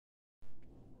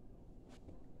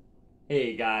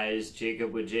Hey guys,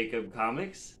 Jacob with Jacob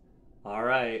Comics. All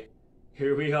right,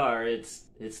 here we are. It's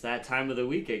that time of the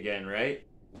week again, right?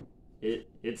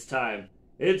 It's time.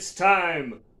 It's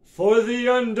time for the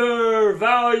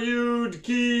Undervalued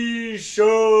Key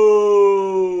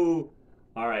Show.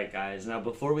 All right, guys. Now,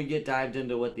 before we get dived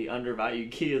into what the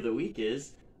undervalued key of the week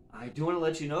is, I do want to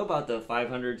let you know about the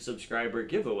 500 subscriber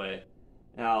giveaway.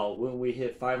 Now, when we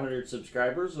hit 500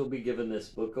 subscribers, we'll be giving this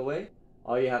book away.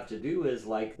 All you have to do is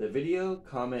like the video,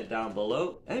 comment down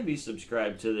below, and be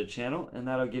subscribed to the channel, and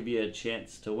that'll give you a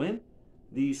chance to win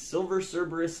the Silver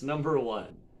Cerberus #1.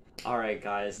 Alright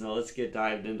guys, now let's get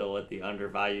dived into what the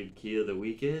undervalued key of the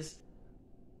week is.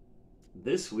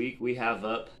 This week we have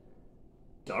up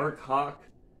Darkhawk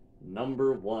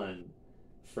 #1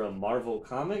 from Marvel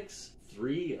Comics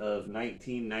 3 of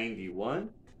 1991.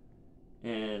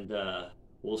 And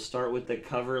we'll start with the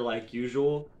cover like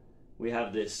usual. We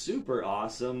have this super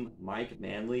awesome Mike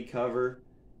Manley cover,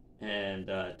 and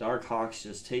Darkhawk's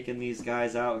just taking these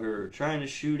guys out who are trying to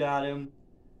shoot at him,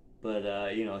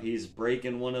 but you know, he's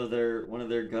breaking one of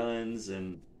their guns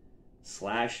and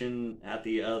slashing at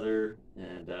the other,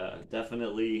 and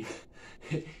definitely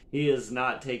he is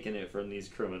not taking it from these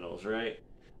criminals, right?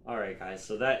 All right, guys.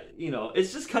 So that, you know,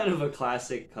 it's just kind of a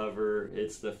classic cover.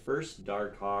 It's the first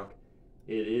Darkhawk.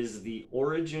 It is the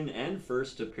origin and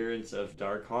first appearance of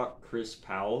Darkhawk, Chris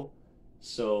Powell.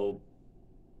 So,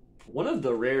 one of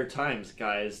the rare times,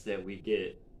 guys, that we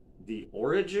get the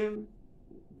origin,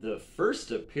 the first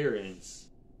appearance,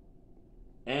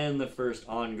 and the first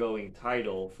ongoing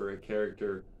title for a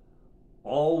character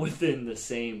all within the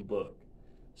same book.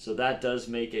 So that does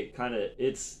make it kind of,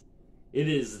 it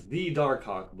is the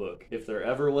Darkhawk book. If there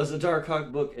ever was a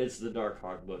Darkhawk book, it's the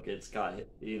Darkhawk book. It's got,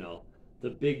 you know, the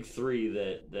big three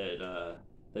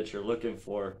that you're looking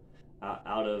for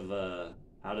out of a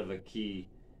key,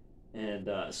 and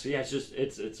so yeah,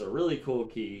 it's a really cool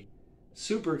key,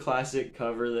 super classic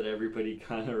cover that everybody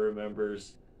kind of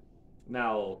remembers.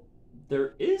 Now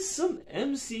there is some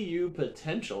MCU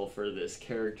potential for this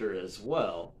character as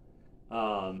well,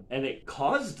 and it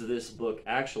caused this book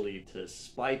actually to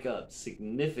spike up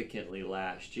significantly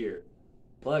last year.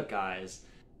 But guys,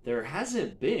 there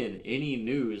hasn't been any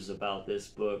news about this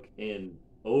book in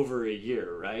over a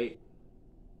year, right?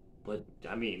 But,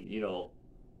 I mean, you know,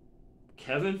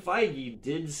 Kevin Feige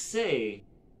did say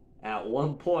at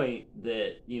one point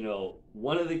that, you know,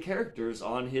 one of the characters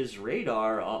on his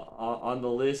radar on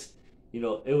the list, you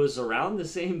know, it was around the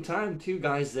same time, too,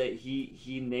 guys, that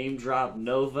he name-dropped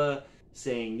Nova,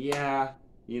 saying, yeah,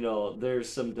 you know, there's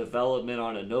some development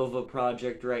on a Nova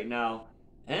project right now.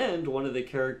 And one of the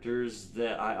characters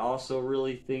that I also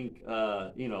really think,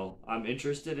 you know, I'm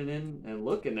interested in and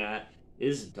looking at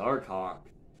is Darkhawk.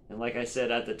 And like I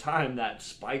said, at the time, that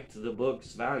spiked the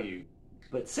book's value.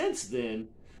 But since then,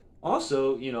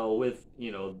 also, you know, with,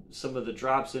 you know, some of the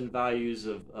drops in values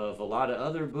of a lot of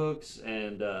other books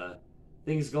and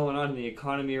things going on in the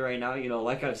economy right now, you know,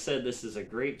 like I've said, this is a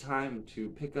great time to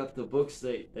pick up the books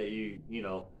that you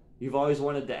know, you've always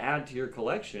wanted to add to your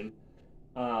collection.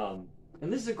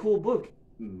 And this is a cool book.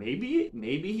 Maybe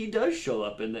he does show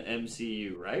up in the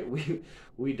MCU, right?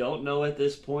 We don't know at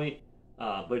this point.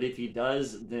 But if he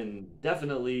does, then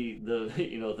definitely the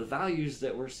the values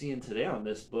that we're seeing today on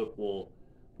this book will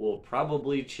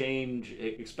probably change,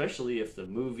 especially if the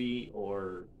movie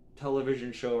or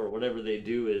television show or whatever they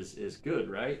do is good,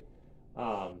 right?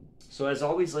 So as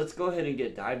always, let's go ahead and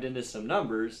get dived into some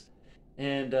numbers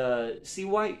and see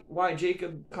why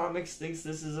Jacob Comics thinks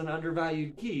this is an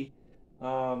undervalued key.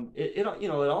 It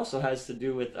also has to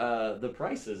do with the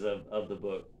prices of the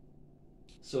book.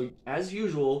 So as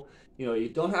usual, you know, you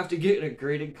don't have to get a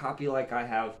graded copy like I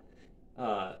have.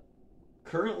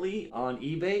 Currently on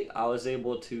eBay, I was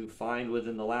able to find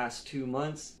within the last 2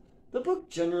 months, the book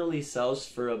generally sells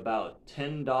for about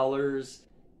 $10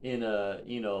 in a,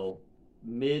 you know,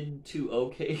 mid to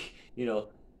okay, you know,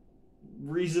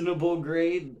 reasonable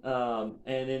grade, and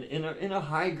in a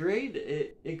high grade,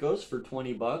 it goes for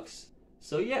 $20.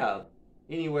 So yeah,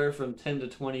 anywhere from $10 to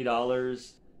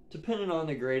 $20, depending on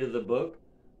the grade of the book.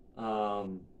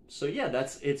 So yeah,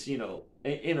 it's you know,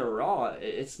 in a raw,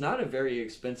 it's not a very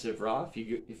expensive raw.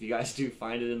 If you guys do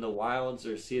find it in the wilds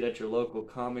or see it at your local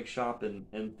comic shop and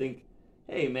think,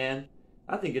 hey man,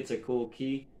 I think it's a cool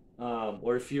key,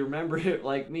 or if you remember it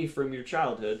like me from your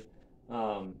childhood.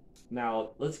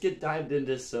 Now let's get dived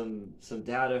into some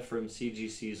data from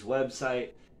CGC's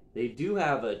website. They do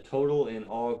have a total in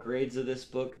all grades of this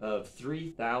book of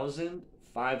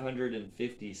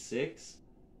 3,556.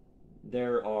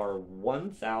 There are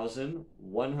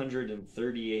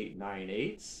 1,138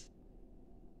 9/8.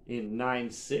 In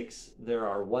 9.6, there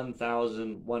are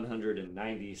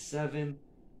 1,197,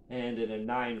 and in a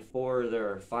 9.4, there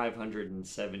are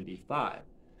 575.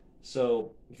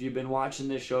 So if you've been watching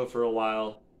this show for a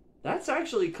while, that's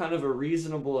actually kind of a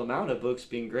reasonable amount of books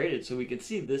being graded. So we can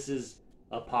see this is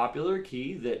a popular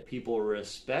key that people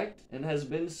respect and has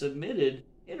been submitted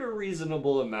in a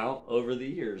reasonable amount over the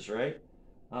years, right?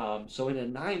 So in a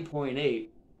 9.8,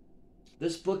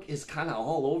 this book is kind of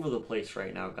all over the place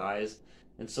right now, guys.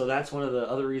 And so that's one of the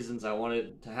other reasons I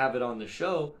wanted to have it on the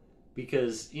show,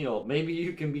 because, you know, maybe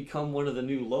you can become one of the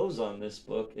new lows on this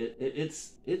book.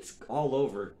 It's all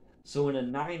over. So in a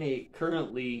 9.8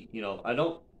 currently, you know, I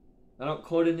don't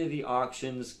quote any of the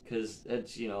auctions, because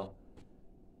it's, you know,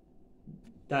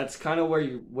 that's kind of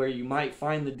where you might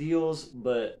find the deals,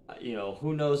 but, you know,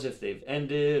 who knows if they've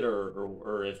ended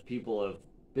or if people have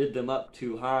bid them up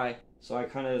too high. So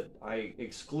I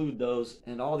exclude those,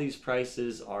 and all these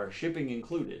prices are shipping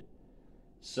included.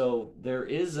 So there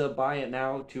is a buy it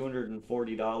now,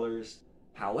 $240.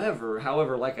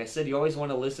 However, like I said, you always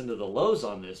want to listen to the lows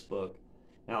on this book.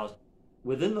 Now,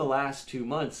 within the last 2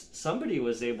 months, somebody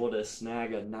was able to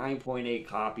snag a 9.8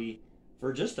 copy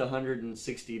for just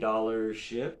 $160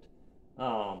 shipped,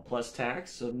 plus tax,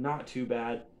 so not too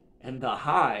bad. And the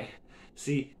high,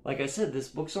 see, like I said, this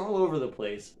book's all over the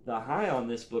place. The high on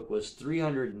this book was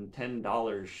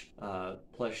 $310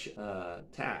 plus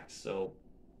tax. So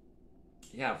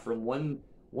yeah, from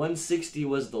 160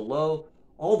 was the low,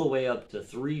 all the way up to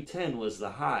 310 was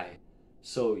the high.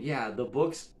 So yeah, the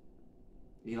book's,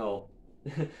 you know,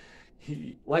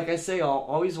 like I say, I'll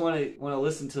always want to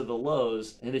listen to the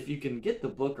lows, and if you can get the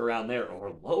book around there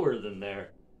or lower than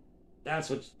there,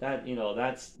 that's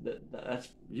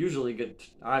usually good.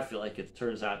 I feel like it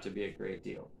turns out to be a great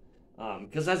deal.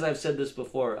 Because as I've said this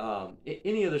before,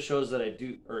 any of the shows that I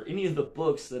do, or any of the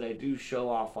books that I do show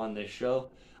off on this show,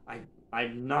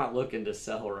 I'm not looking to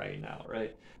sell right now,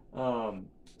 right?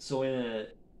 So in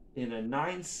a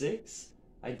 9.6,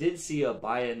 I did see a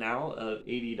buy it now of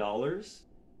 $80.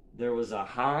 There was a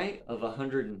high of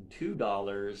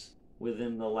 $102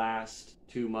 within the last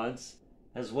 2 months,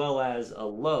 as well as a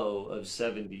low of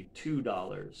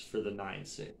 $72 for the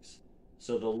 9.6.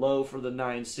 So the low for the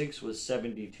 9.6 was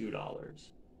 $72.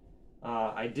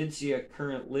 I did see a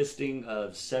current listing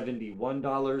of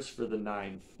 $71 for the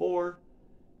 9.4,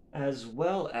 as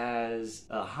well as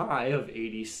a high of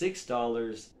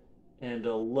 $86 and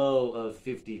a low of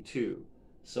 $52.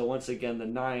 So once again, the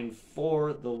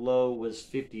 9.4, the low was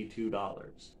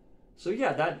 $52. So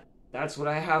yeah, that's what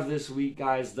I have this week,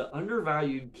 guys. The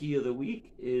undervalued key of the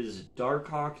week is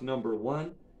Darkhawk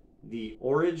 #1, the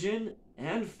origin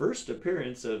and first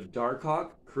appearance of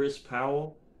Darkhawk, Chris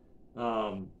Powell.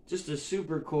 Just a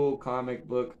super cool comic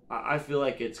book. I feel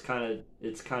like it's kind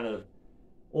of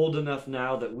old enough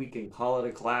now that we can call it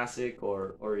a classic,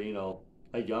 or you know,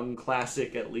 a young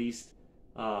classic at least.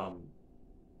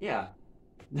 Yeah,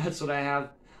 that's what I have.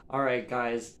 Alright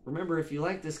guys, remember, if you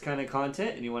like this kind of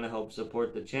content and you want to help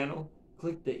support the channel,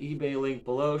 click the eBay link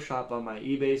below, shop on my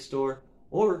eBay store,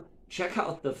 or check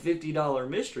out the $50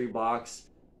 mystery box.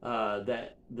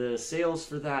 That the sales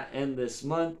for that end this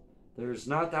month. There's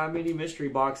not that many mystery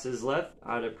boxes left.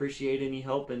 I'd appreciate any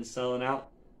help in selling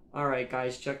out. Alright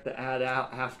guys, check the ad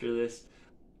out after this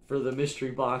for the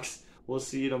mystery box. We'll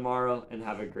see you tomorrow, and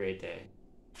have a great day.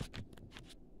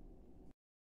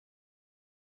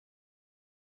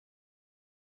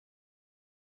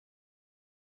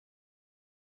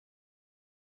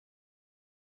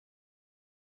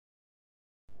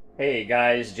 Hey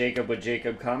guys, Jacob with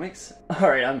Jacob Comics. All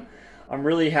right, I'm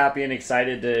really happy and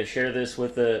excited to share this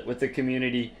with the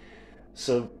community.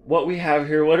 So what we have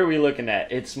here, what are we looking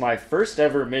at? It's my first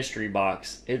ever mystery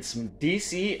box. It's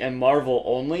DC and Marvel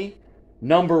only,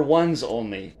 #1s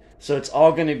only. So it's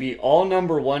all going to be all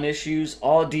 #1 issues,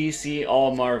 all DC,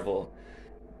 all Marvel.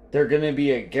 They're going to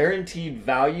be a guaranteed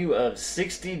value of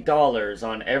 $60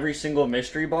 on every single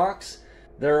mystery box.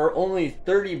 There are only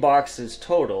 30 boxes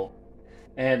total.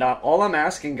 And all I'm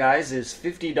asking, guys, is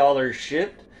 $50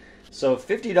 shipped. So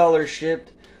 $50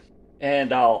 shipped,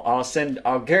 and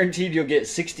I'll guaranteed you'll get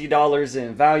 $60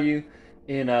 in value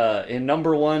in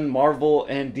 #1 Marvel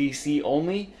and DC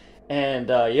only. And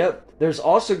yep, there's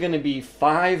also going to be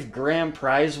 5 grand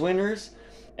prize winners,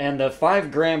 and the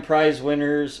 5 grand prize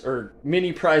winners, or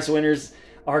mini prize winners,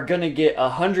 are going to get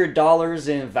 $100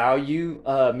 in value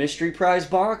mystery prize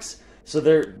box. So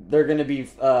they're going to be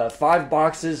 5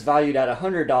 boxes valued at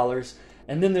 $100,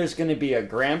 and then there's going to be a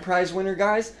grand prize winner,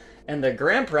 guys. And the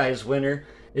grand prize winner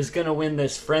is going to win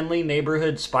this Friendly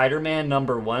Neighborhood Spider-Man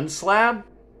 #1 slab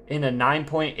in a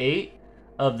 9.8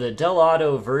 of the Del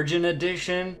Auto Virgin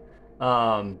Edition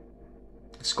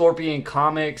Scorpion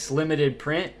Comics limited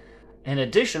print. And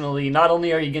additionally, not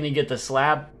only are you going to get the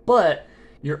slab, but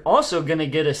you're also going to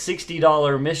get a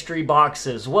 $60 mystery box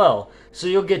as well. So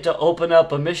you'll get to open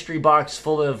up a mystery box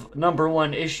full of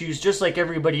 #1 issues just like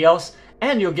everybody else,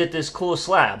 and you'll get this cool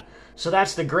slab. So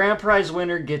that's the grand prize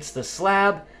winner gets the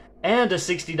slab and a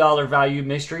 $60 value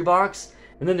mystery box.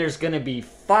 And then there's going to be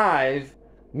 5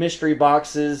 mystery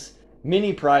boxes,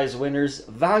 mini prize winners,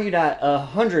 valued at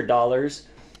 $100.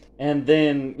 And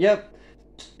then, yep,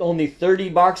 only 30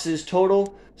 boxes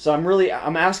total. So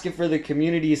I'm asking for the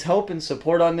community's help and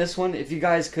support on this one. If you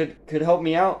guys could help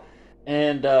me out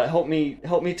and help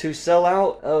me to sell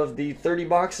out of the 30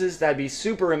 boxes, that'd be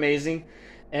super amazing.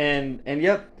 And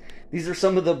yep, these are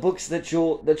some of the books that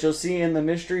you'll see in the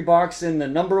mystery box in the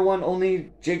 #1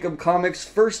 only Jacob Comics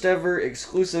first ever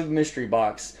exclusive mystery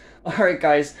box. All right,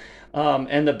 guys,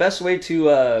 and the best way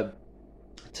to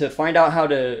find out how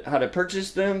to purchase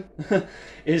them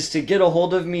is to get a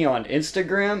hold of me on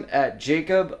Instagram at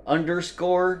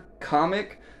Jacob_comic.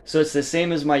 So it's the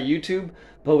same as my YouTube,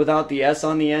 but without the S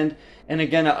on the end. And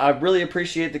again, I really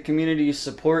appreciate the community's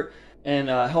support and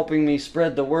helping me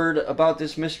spread the word about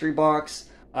this mystery box.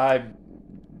 I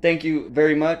thank you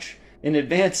very much in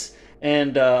advance.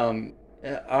 And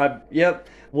yep,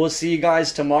 we'll see you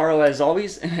guys tomorrow as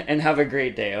always, and have a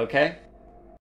great day, okay?